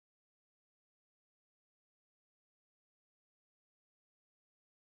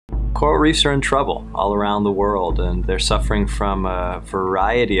Coral reefs are in trouble all around the world, and they're suffering from a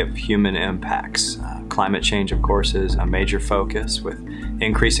variety of human impacts. Climate change, of course, is a major focus, with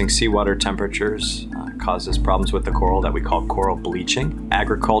increasing seawater temperatures causes problems with the coral that we call coral bleaching.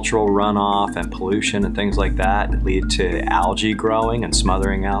 Agricultural runoff and pollution and things like that lead to algae growing and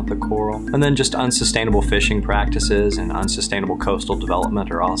smothering out the coral. And then just unsustainable fishing practices and unsustainable coastal development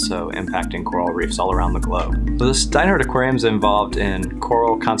are also impacting coral reefs all around the globe. So the Steinhardt Aquarium is involved in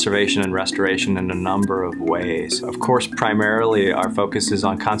coral conservation and restoration in a number of ways. Of course, primarily our focus is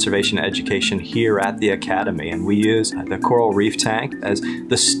on conservation education here at the Academy, and we use the Coral Reef Tank as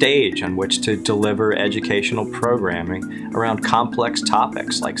the stage on which to deliver educational programming around complex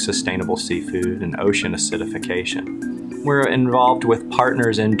topics like sustainable seafood and ocean acidification. We're involved with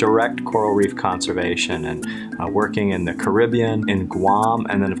partners in direct coral reef conservation and working in the Caribbean, in Guam,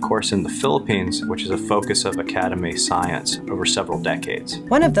 and then of course in the Philippines, which is a focus of Academy science over several decades.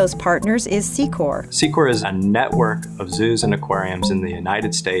 One of those partners is Seacor. Seacor is a network of zoos and aquariums in the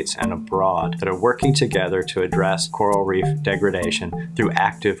United States and abroad that are working together to address coral reef degradation through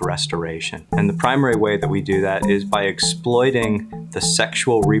active restoration. And the primary way that we do that is by exploiting the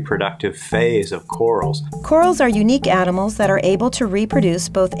sexual reproductive phase of corals. Corals are unique animals that are able to reproduce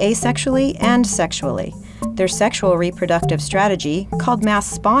both asexually and sexually. Their sexual reproductive strategy, called mass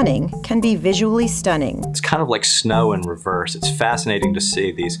spawning, can be visually stunning. It's kind of like snow in reverse. It's fascinating to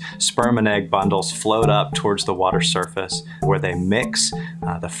see these sperm and egg bundles float up towards the water surface where they mix,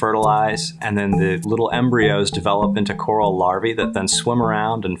 they fertilize, and then the little embryos develop into coral larvae that then swim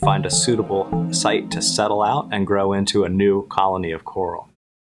around and find a suitable site to settle out and grow into a new colony of coral.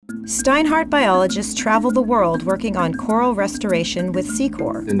 Steinhardt biologists travel the world working on coral restoration with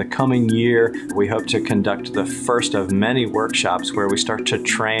Seacor. In the coming year, we hope to conduct the first of many workshops where we start to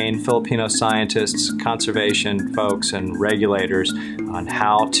train Filipino scientists, conservation folks, and regulators on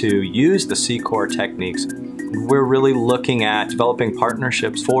how to use the Seacor techniques. We're really looking at developing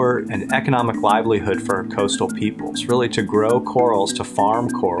partnerships for an economic livelihood for coastal peoples, really to grow corals, to farm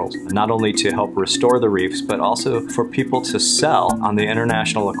corals, not only to help restore the reefs, but also for people to sell on the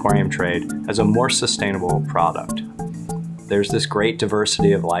international aquarium trade as a more sustainable product. There's this great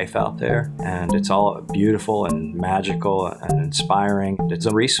diversity of life out there, and it's all beautiful and magical and inspiring. It's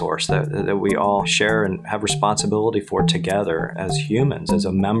a resource that we all share and have responsibility for together as humans, as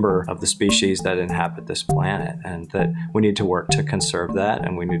a member of the species that inhabit this planet, and that we need to work to conserve that,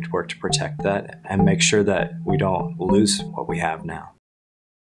 and we need to work to protect that and make sure that we don't lose what we have now.